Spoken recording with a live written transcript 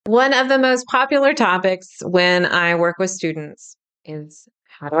One of the most popular topics when I work with students is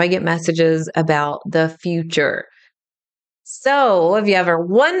how do I get messages about the future? So, have you ever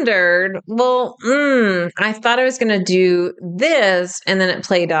wondered, I thought I was going to do this and then it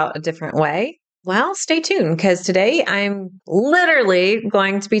played out a different way? Well, stay tuned because today I'm literally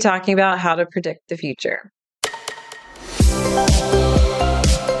going to be talking about how to predict the future.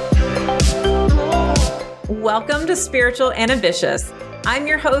 Welcome to Spiritual and Ambitious. I'm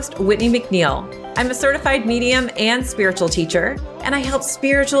your host, Whitney McNeill. I'm a certified medium and spiritual teacher, and I help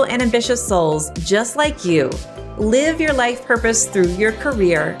spiritual and ambitious souls just like you live your life purpose through your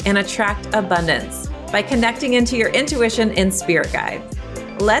career and attract abundance by connecting into your intuition and spirit guides.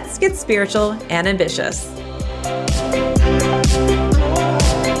 Let's get spiritual and ambitious.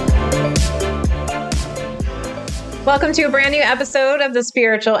 Welcome to a brand new episode of the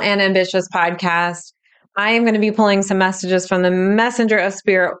Spiritual and Ambitious podcast. I am going to be pulling some messages from the Messenger of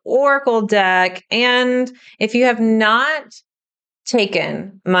Spirit Oracle deck. And if you have not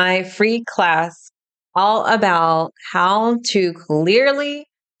taken my free class all about how to clearly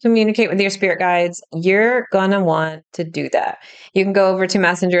communicate with your spirit guides, you're going to want to do that. You can go over to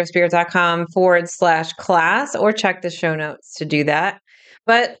messengerofspirit.com/class or check the show notes to do that.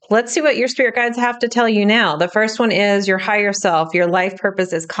 But let's see what your spirit guides have to tell you now. The first one is your higher self. Your life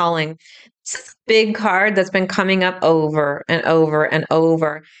purpose is calling. This is a big card that's been coming up over and over and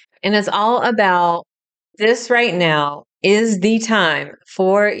over. And it's all about this right now is the time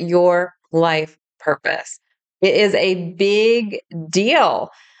for your life purpose. It is a big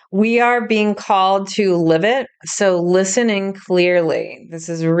deal. We are being called to live it. So listening clearly. This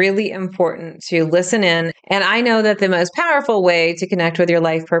is really important to listen in. And I know that the most powerful way to connect with your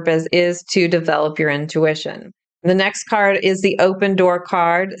life purpose is to develop your intuition. The next card is the open door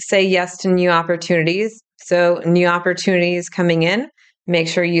card. Say yes to new opportunities. So new opportunities coming in, make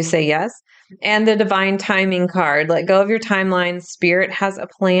sure you say yes. And the divine timing card, let go of your timeline. Spirit has a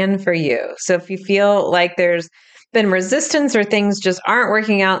plan for you. So if you feel like there's been resistance or things just aren't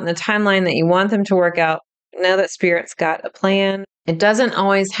working out in the timeline that you want them to work out, know that Spirit's got a plan. It doesn't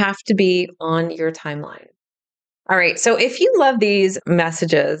always have to be on your timeline. All right. So if you love these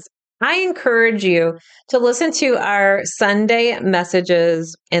messages, I encourage you to listen to our Sunday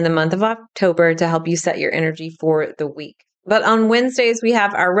messages in the month of October to help you set your energy for the week. But on Wednesdays, we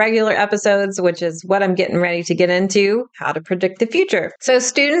have our regular episodes, which is what I'm getting ready to get into, how to predict the future. So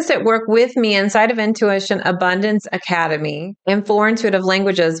students that work with me inside of Intuition Abundance Academy in 4 intuitive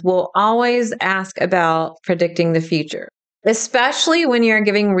languages will always ask about predicting the future, especially when you're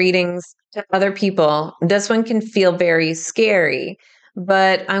giving readings to other people. This one can feel very scary,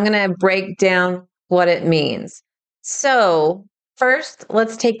 but I'm going to break down what it means. So first,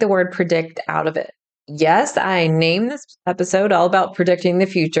 let's take the word predict out of it. Yes, I named this episode all about predicting the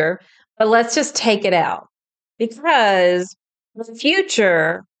future, but let's just take it out because the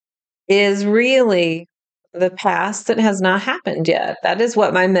future is really the past that has not happened yet. That is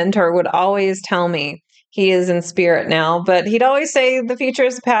what my mentor would always tell me. He is in spirit now, but he'd always say the future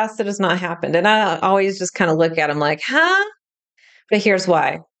is the past that has not happened. And I always just kind of look at him like, huh? But here's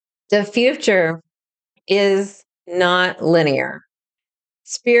why. The future is not linear.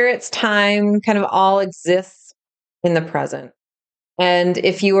 Spirit's time kind of all exists in the present. And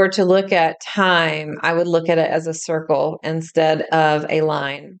if you were to look at time, I would look at it as a circle instead of a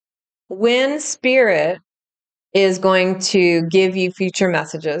line. When Spirit is going to give you future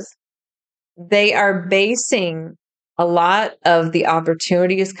messages, they are basing a lot of the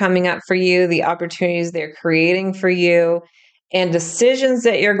opportunities coming up for you, the opportunities they're creating for you, and decisions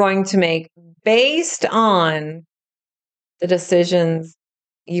that you're going to make based on the decisions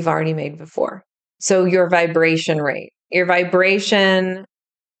you've already made before. So your vibration rate. Your vibration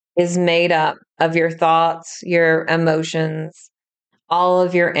is made up of your thoughts, your emotions, all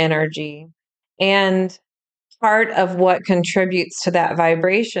of your energy. And part of what contributes to that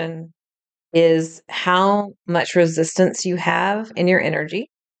vibration is how much resistance you have in your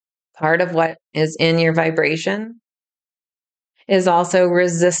energy. Part of what is in your vibration is also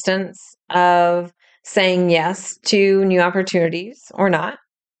resistance of saying yes to new opportunities or not.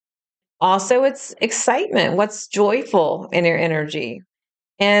 Also, it's excitement, what's joyful in your energy.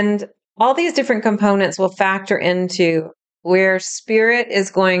 And all these different components will factor into where Spirit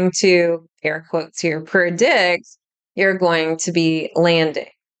is going to, air quotes here, predict you're going to be landing.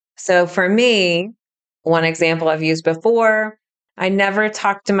 So for me, one example I've used before, I never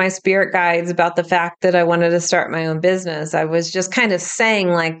talked to my spirit guides about the fact that I wanted to start my own business. I was just kind of saying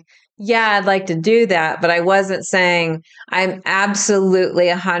like, yeah, I'd like to do that, but I wasn't saying I'm absolutely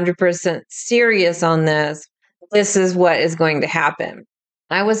 100% serious on this. This is what is going to happen.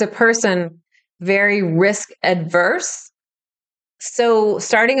 I was a person very risk adverse. So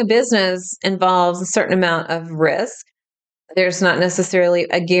starting a business involves a certain amount of risk. There's not necessarily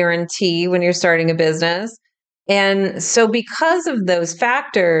a guarantee when you're starting a business. And so, because of those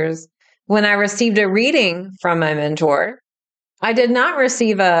factors, when I received a reading from my mentor, I did not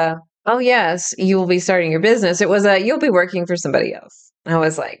receive a, oh, yes, you will be starting your business. It was a, you'll be working for somebody else. I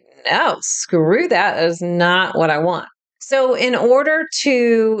was like, no, screw that. That is not what I want. So, in order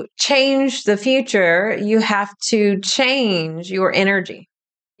to change the future, you have to change your energy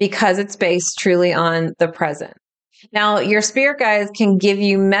because it's based truly on the present. Now, your spirit guides can give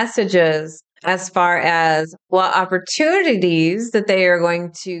you messages as far as what opportunities that they are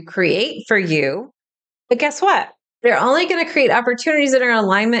going to create for you. But guess what? They're only going to create opportunities that are in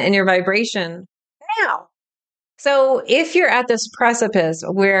alignment in your vibration now. So if you're at this precipice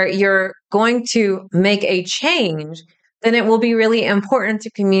where you're going to make a change, then it will be really important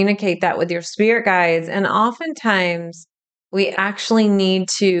to communicate that with your spirit guides. And oftentimes we actually need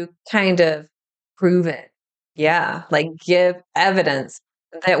to kind of prove it. Yeah, like give evidence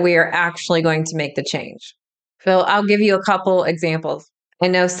that we are actually going to make the change. So I'll give you a couple examples. I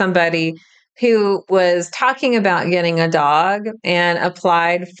know somebody who was talking about getting a dog and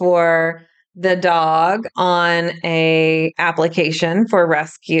applied for the dog on a application for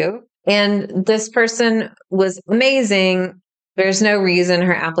rescue. And this person was amazing. There's no reason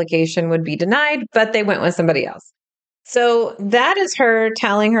her application would be denied, but they went with somebody else. So that is her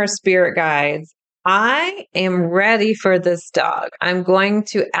telling her spirit guides, I am ready for this dog. I'm going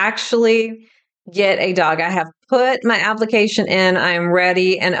to actually get a dog. I have put my application in. I am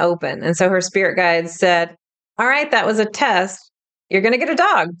ready and open. And so her spirit guides said, all right, that was a test. You're going to get a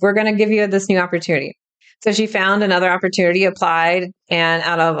dog. We're going to give you this new opportunity. So she found another opportunity, applied, and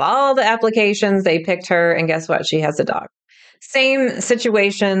out of all the applications, they picked her. And guess what? She has a dog. Same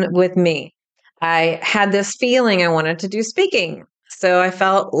situation with me. I had this feeling I wanted to do speaking. So I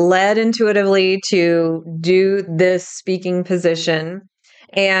felt led intuitively to do this speaking position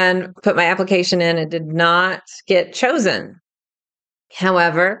and put my application in. It did not get chosen.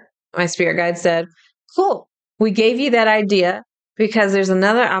 However, my spirit guide said, cool, we gave you that idea because there's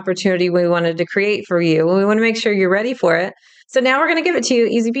another opportunity we wanted to create for you. And we want to make sure you're ready for it. So now we're going to give it to you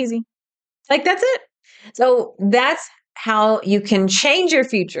easy peasy. Like that's it. So that's how you can change your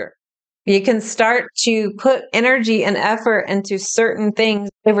future. You can start to put energy and effort into certain things.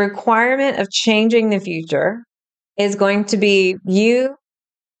 The requirement of changing the future is going to be you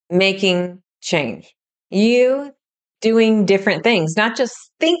making change, you doing different things, not just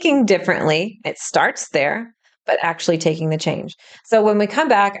thinking differently. It starts there, but actually taking the change. So when we come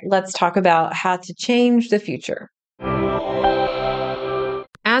back, let's talk about how to change the future.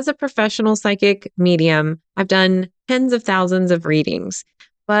 As a professional psychic medium, I've done tens of thousands of readings,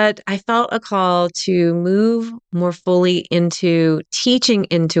 but I felt a call to move more fully into teaching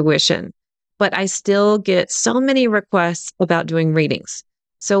intuition. But I still get so many requests about doing readings.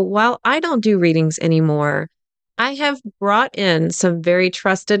 So while I don't do readings anymore, I have brought in some very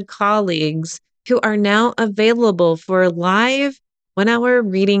trusted colleagues who are now available for live 1 hour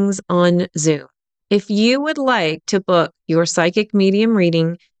readings on Zoom. If you would like to book your psychic medium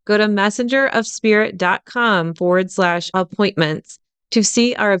reading, go to messengerofspirit.com/appointments to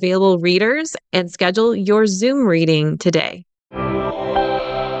see our available readers and schedule your Zoom reading today.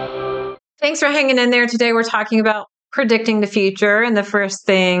 Thanks for hanging in there. Today we're talking about predicting the future. And the first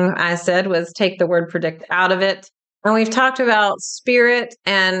thing I said was take the word predict out of it. And we've talked about spirit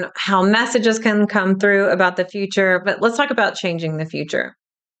and how messages can come through about the future, but let's talk about changing the future.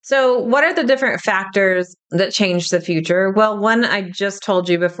 So, what are the different factors that change the future? Well, one I just told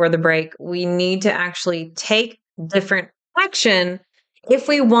you before the break, we need to actually take different action if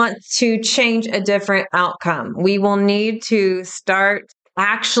we want to change a different outcome. We will need to start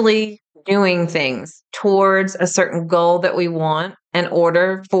actually doing things towards a certain goal that we want in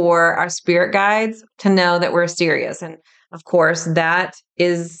order for our spirit guides to know that we're serious. And of course, that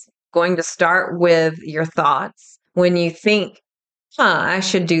is going to start with your thoughts. When you think, I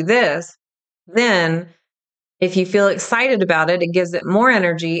should do this, then if you feel excited about it, it gives it more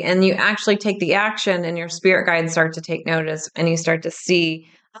energy and you actually take the action and your spirit guides start to take notice and you start to see,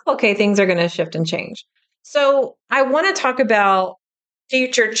 okay, things are going to shift and change. So I want to talk about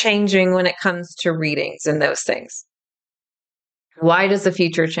future changing when it comes to readings and those things. Why does the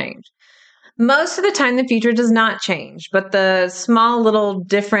future change? Most of the time, the future does not change, but the small little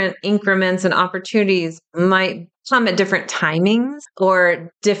different increments and opportunities might come at different timings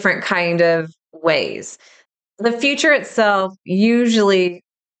or different kind of ways. The future itself usually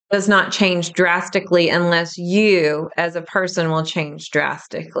does not change drastically unless you as a person will change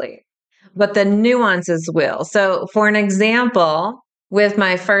drastically. But the nuances will. So, for an example, with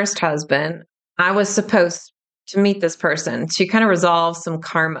my first husband, I was supposed to meet this person to kind of resolve some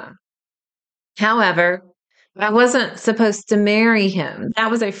karma. However, I wasn't supposed to marry him.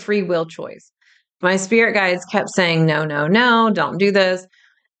 That was a free will choice. My spirit guides kept saying, no, no, no, don't do this.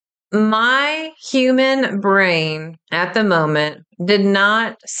 My human brain at the moment did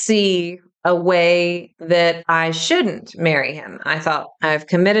not see a way that I shouldn't marry him. I thought, I've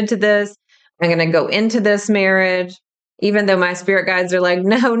committed to this. I'm going to go into this marriage, even though my spirit guides are like,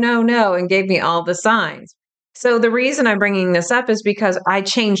 no, no, no, and gave me all the signs. So the reason I'm bringing this up is because I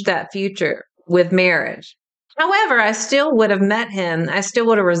changed that future with marriage. However, I still would have met him. I still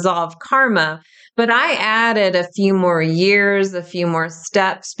would have resolved karma, but I added a few more years, a few more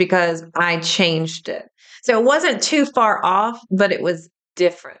steps because I changed it. So it wasn't too far off, but it was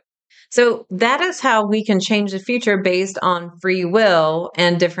different. So that is how we can change the future based on free will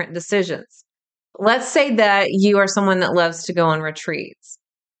and different decisions. Let's say that you are someone that loves to go on retreats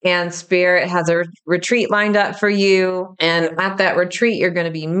and spirit has a retreat lined up for you. And at that retreat, you're going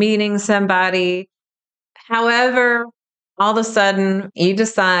to be meeting somebody. However, all of a sudden you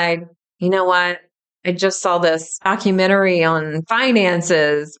decide, you know what? I just saw this documentary on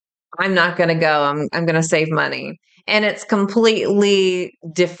finances. I'm not going to go. I'm going to save money. And it's completely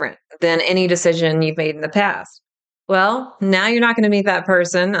different than any decision you've made in the past. Well, now you're not going to meet that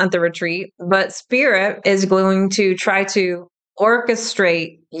person at the retreat, but spirit is going to try to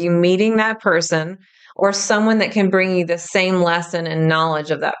orchestrate you meeting that person or someone that can bring you the same lesson and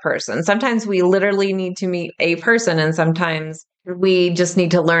knowledge of that person. Sometimes we literally need to meet a person, and sometimes we just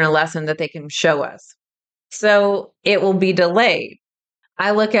need to learn a lesson that they can show us. So it will be delayed.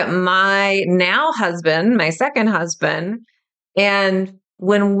 I look at my now husband, my second husband, and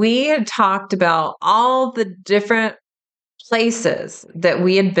when we had talked about all the different places that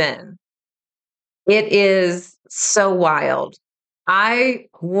we had been, it is so wild. I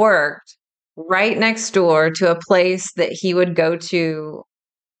worked right next door to a place that he would go to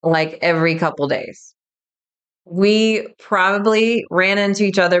like every couple days. We probably ran into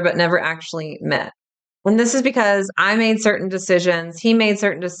each other, but never actually met. And this is because I made certain decisions, he made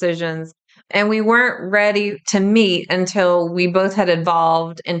certain decisions, and we weren't ready to meet until we both had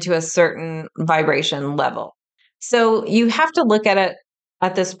evolved into a certain vibration level. So you have to look at it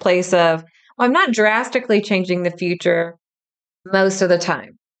at this place of, well, I'm not drastically changing the future most of the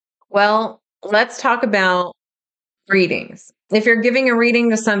time. Well, let's talk about readings. If you're giving a reading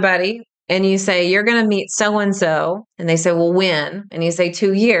to somebody and you say, you're going to meet so and so, and they say, well, when? And you say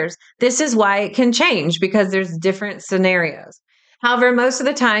 2 years, this is why it can change because there's different scenarios. However, most of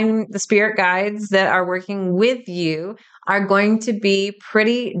the time, the spirit guides that are working with you are going to be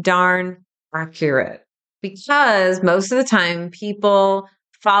pretty darn accurate because most of the time people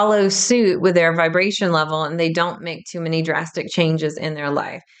follow suit with their vibration level and they don't make too many drastic changes in their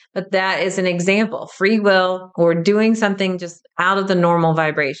life. But that is an example, free will or doing something just out of the normal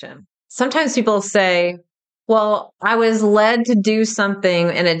vibration. Sometimes people say, well, I was led to do something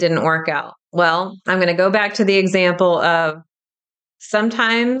and it didn't work out. Well, I'm going to go back to the example of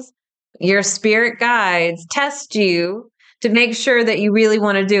sometimes your spirit guides test you to make sure that you really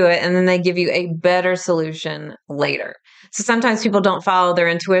want to do it, and then they give you a better solution later. So sometimes people don't follow their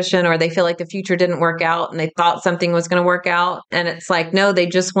intuition or they feel like the future didn't work out and they thought something was going to work out. And it's like, no, they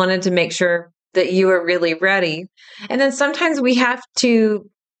just wanted to make sure that you were really ready. And then sometimes we have to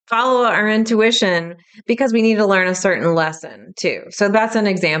follow our intuition because we need to learn a certain lesson too. So that's an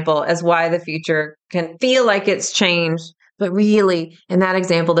example as why the future can feel like it's changed. But really, in that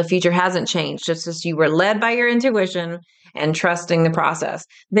example, the future hasn't changed, just as you were led by your intuition and trusting the process.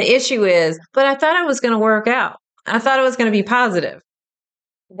 The issue is, but I thought it was going to work out. I thought it was going to be positive.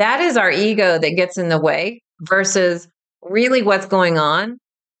 That is our ego that gets in the way versus really what's going on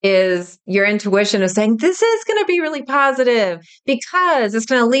is your intuition is saying, this is going to be really positive because it's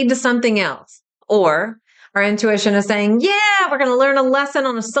going to lead to something else. Or our intuition is saying, yeah, we're going to learn a lesson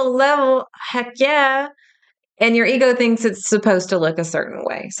on a soul level. Heck yeah. And your ego thinks it's supposed to look a certain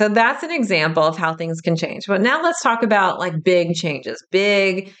way. So that's an example of how things can change. But now let's talk about like big changes,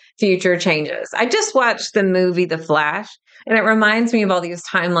 big future changes. I just watched the movie The Flash, and it reminds me of all these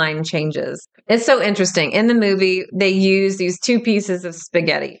timeline changes. It's so interesting. In the movie, they use these two pieces of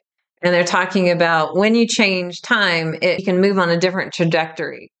spaghetti, and they're talking about when you change time, it can move on a different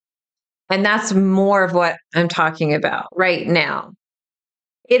trajectory. And that's more of what I'm talking about right now.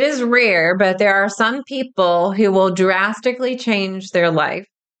 It is rare, but there are some people who will drastically change their life.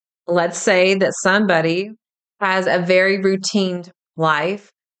 Let's say that somebody has a very routine life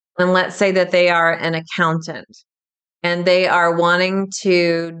And let's say that they are an accountant and they are wanting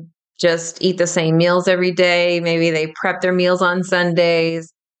to just eat the same meals every day. Maybe they prep their meals on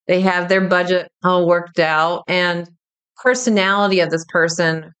Sundays. They have their budget all worked out. And personality of this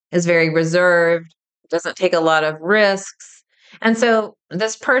person is very reserved, doesn't take a lot of risks. And so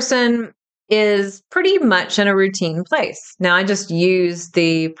this person is pretty much in a routine place. Now, I just use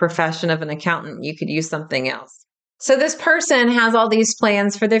the profession of an accountant. You could use something else. So this person has all these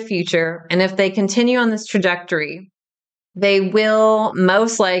plans for their future. And if they continue on this trajectory, they will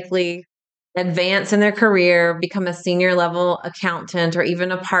most likely advance in their career, become a senior level accountant or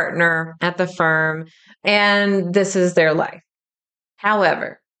even a partner at the firm, and this is their life.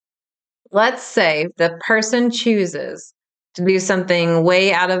 However, let's say the person chooses to do something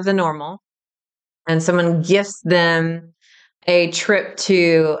way out of the normal and someone gifts them a trip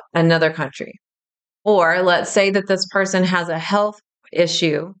to another country. Or let's say that this person has a health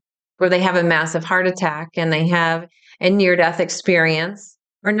issue where they have a massive heart attack and they have a near-death experience,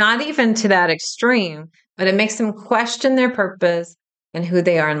 or not even to that extreme, but it makes them question their purpose and who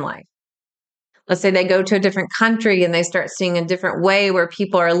they are in life. Let's say they go to a different country and they start seeing a different way where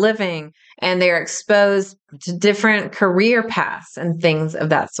people are living and they're exposed to different career paths and things of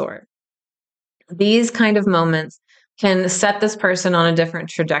that sort. These kind of moments can set this person on a different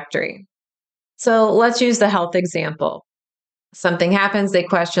trajectory. So let's use the health example. Something happens, they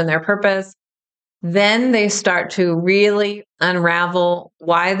question their purpose. Then they start to really unravel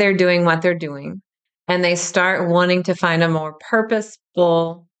why they're doing what they're doing. And they start wanting to find a more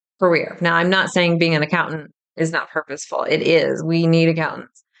purposeful career. Now, I'm not saying being an accountant is not purposeful. It is. We need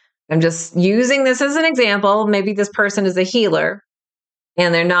accountants. I'm just using this as an example. Maybe this person is a healer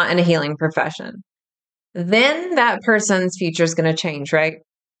and they're not in a healing profession. Then that person's future is going to change, right?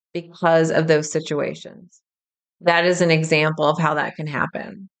 Because of those situations. That is an example of how that can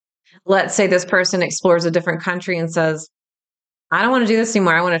happen. Let's say this person explores a different country and says, I don't want to do this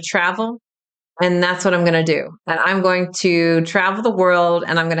anymore. I want to travel. And that's what I'm going to do. And I'm going to travel the world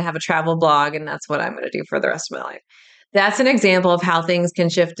and I'm going to have a travel blog. And that's what I'm going to do for the rest of my life. That's an example of how things can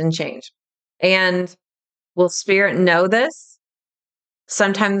shift and change. And will spirit know this?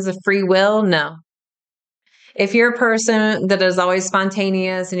 Sometimes the free will? No. If you're a person that is always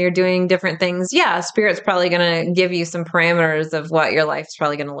spontaneous and you're doing different things, yeah, spirit's probably going to give you some parameters of what your life's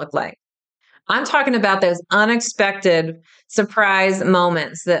probably going to look like. I'm talking about those unexpected surprise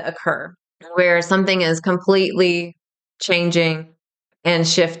moments that occur where something is completely changing and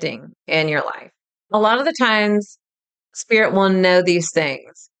shifting in your life. A lot of the times, spirit will know these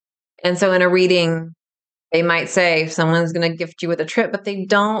things. And so in a reading, they might say someone's going to gift you with a trip, but they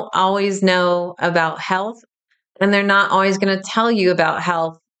don't always know about health. And they're not always going to tell you about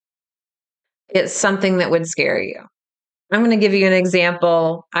health. It's something that would scare you. I'm going to give you an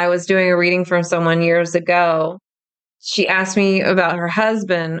example. I was doing a reading from someone years ago. She asked me about her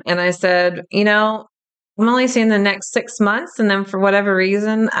husband, and I said, I'm only seeing the next 6 months. And then for whatever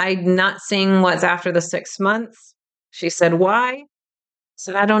reason, I'm not seeing what's after the 6 months. She said, why? I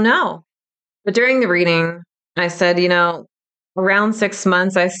said, I don't know. But during the reading, I said, around 6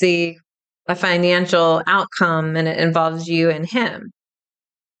 months, I see a financial outcome and it involves you and him.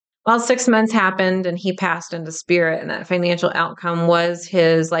 Well, 6 months happened and he passed into spirit, and that financial outcome was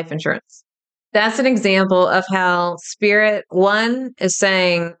his life insurance. That's an example of how spirit, one, is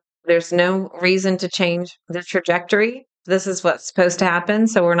saying there's no reason to change the trajectory. This is what's supposed to happen.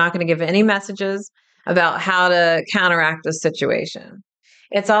 So we're not going to give any messages about how to counteract the situation.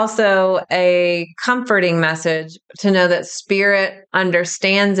 It's also a comforting message to know that spirit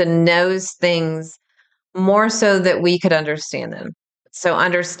understands and knows things more so that we could understand them. So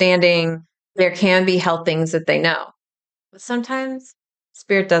understanding there can be health things that they know, but sometimes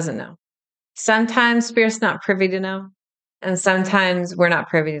spirit doesn't know. Sometimes spirit's not privy to know, and sometimes we're not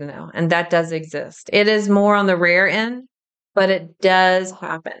privy to know, and that does exist. It is more on the rare end, but it does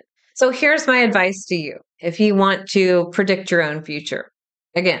happen. So here's my advice to you. If you want to predict your own future,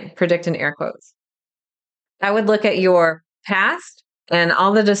 again, predict in air quotes, I would look at your past and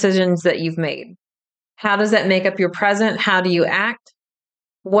all the decisions that you've made. How does that make up your present? How do you act?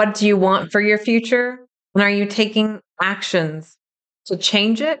 What do you want for your future? And are you taking actions to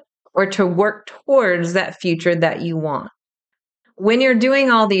change it or to work towards that future that you want? When you're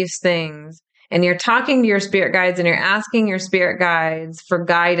doing all these things and you're talking to your spirit guides and you're asking your spirit guides for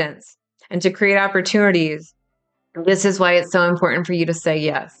guidance and to create opportunities, this is why it's so important for you to say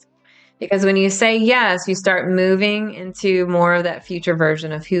yes. Because when you say yes, you start moving into more of that future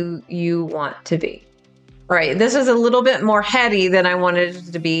version of who you want to be. All right, this is a little bit more heady than I wanted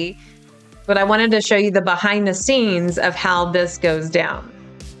it to be, but I wanted to show you the behind the scenes of how this goes down.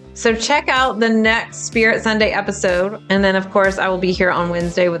 So check out the next Spirit Sunday episode. And then, of course, I will be here on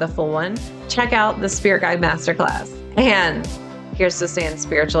Wednesday with a full one. Check out the Spirit Guide Masterclass. And here's to staying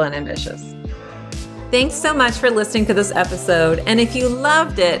spiritual and ambitious. Thanks so much for listening to this episode. And if you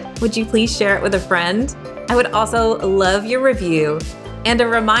loved it, would you please share it with a friend? I would also love your review and a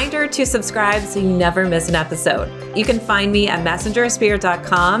reminder to subscribe so you never miss an episode. You can find me at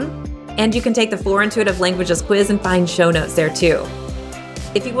messengerofspirit.com, and you can take the 4 Intuitive Languages quiz and find show notes there too.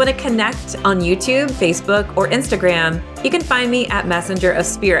 If you want to connect on YouTube, Facebook, or Instagram, you can find me at Messenger of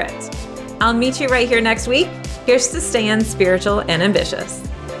Spirit. I'll meet you right here next week. Here's to staying spiritual and ambitious.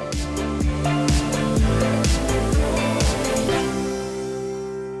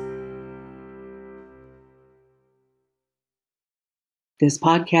 This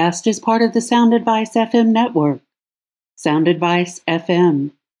podcast is part of the Sound Advice FM network. Sound Advice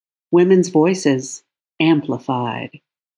FM. Women's voices amplified.